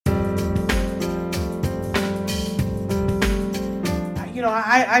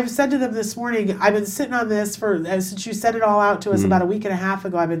I've said to them this morning, I've been sitting on this since you sent it all out to us about a week and a half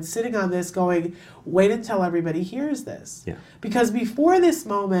ago. I've been sitting on this going, wait until everybody hears this. Yeah. Because before this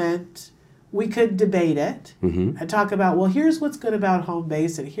moment, we could debate it and talk about, well, here's what's good about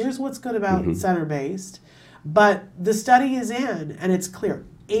home-based and here's what's good about center-based. But the study is in, and it's clear.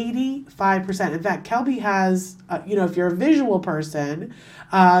 85%. In fact, Kelby has, if you're a visual person,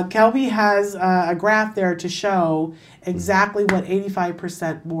 Kelby has a graph there to show exactly what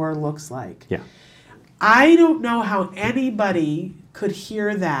 85% more looks like. Yeah. I don't know how anybody could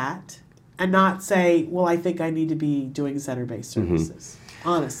hear that and not say, well, I think I need to be doing center-based services,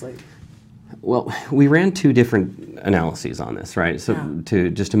 honestly. Well, we ran 2 different analyses on this, right? So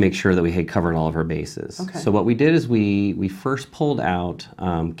to make sure that we had covered all of our bases. Okay. So what we did is we first pulled out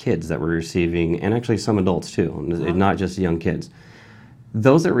kids that were receiving, and actually some adults too, not just young kids.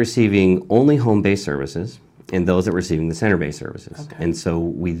 Those that were receiving only home-based services and those that were receiving the center-based services. Okay. And so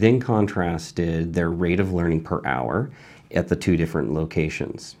we then contrasted their rate of learning per hour at the 2 different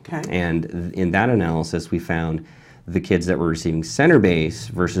locations. Okay. And in that analysis, we found the kids that were receiving center-based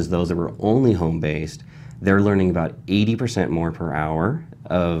versus those that were only home-based, they're learning about 80% more per hour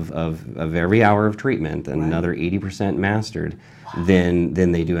of every hour of treatment, and another 80% mastered than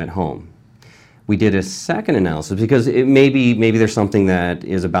they do at home. We did a second analysis because maybe there's something that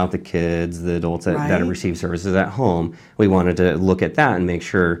is about the kids, the adults that receive services at home. We wanted to look at that and make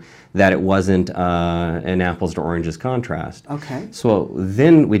sure that it wasn't an apples to oranges contrast. Okay. So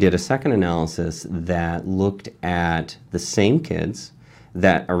then we did a second analysis that looked at the same kids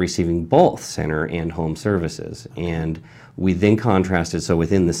that are receiving both center and home services. And we then contrasted, so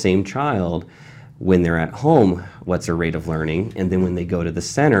within the same child, when they're at home, what's their rate of learning? And then when they go to the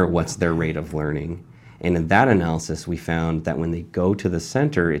center, what's their rate of learning? And in that analysis, we found that when they go to the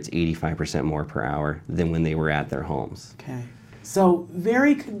center, it's 85% more per hour than when they were at their homes. Okay. So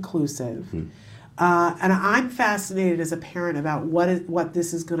very conclusive. And I'm fascinated as a parent about what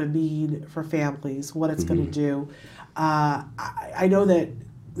this is going to mean for families, what it's going to do. I know that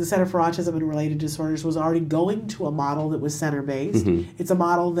the Center for Autism and Related Disorders was already going to a model that was center-based. It's a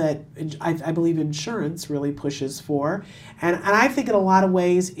model that I believe insurance really pushes for. And I think in a lot of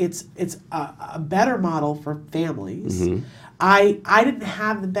ways it's a better model for families. I didn't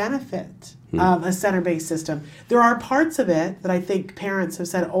have the benefit of a center-based system. There are parts of it that I think parents have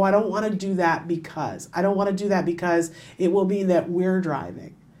said, oh, I don't want to do that because. I don't want to do that because it will mean that we're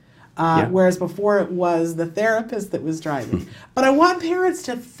driving. Whereas before it was the therapist that was driving. But I want parents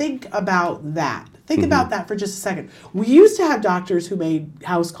to think about that. Think about that for just a second. We used to have doctors who made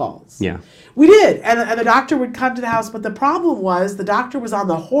house calls. Yeah. We did. And the doctor would come to the house, but the problem was the doctor was on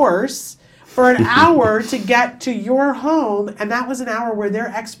the horse for an hour to get to your home, and that was an hour where their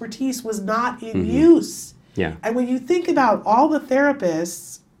expertise was not in use. Yeah. And when you think about all the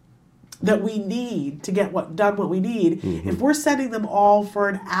therapists that we need to get what we need, if we're sending them all for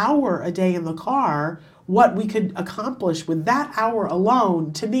an hour a day in the car, what we could accomplish with that hour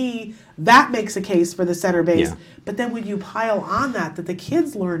alone, to me, that makes a case for the center-based. But then when you pile on that the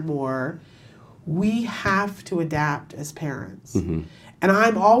kids learn more, we have to adapt as parents. And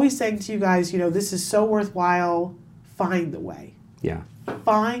I'm always saying to you guys, this is so worthwhile. Find the way. Yeah.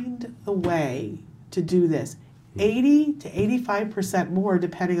 Find the way to do this. 80 to 85% more,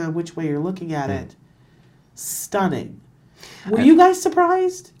 depending on which way you're looking at it. Stunning. Were you guys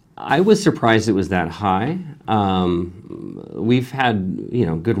surprised? I was surprised it was that high. We've had,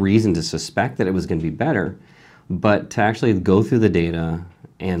 good reason to suspect that it was going to be better, but to actually go through the data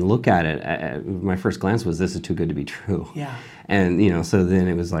and look at it, my first glance was, this is too good to be true. Yeah. And, so then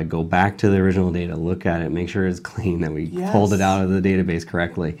it was like, go back to the original data, look at it, make sure it's clean, that we pulled it out of the database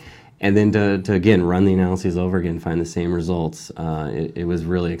correctly. And then to again, run the analyses over again, find the same results. It was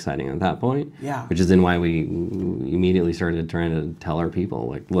really exciting at that point. Yeah. Which is then why we immediately started trying to tell our people,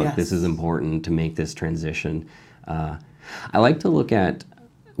 like, look, this is important to make this transition. I like to look at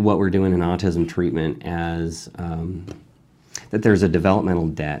what we're doing in autism treatment as that there's a developmental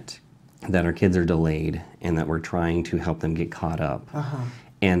debt, that our kids are delayed, and that we're trying to help them get caught up.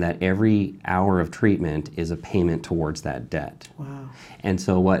 And that every hour of treatment is a payment towards that debt. Wow. And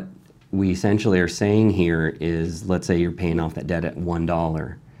so what we essentially are saying here is, let's say you're paying off that debt at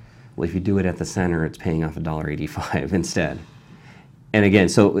 $1. Well, if you do it at the center, it's paying off $1.85 instead. And again,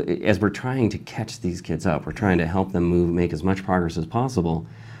 so as we're trying to catch these kids up, we're trying to help them make as much progress as possible.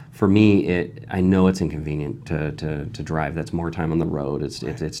 For me, I know it's inconvenient to drive. That's more time on the road.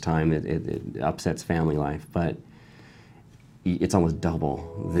 It's time. It upsets family life, but it's almost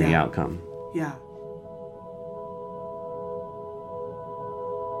double the outcome. Yeah.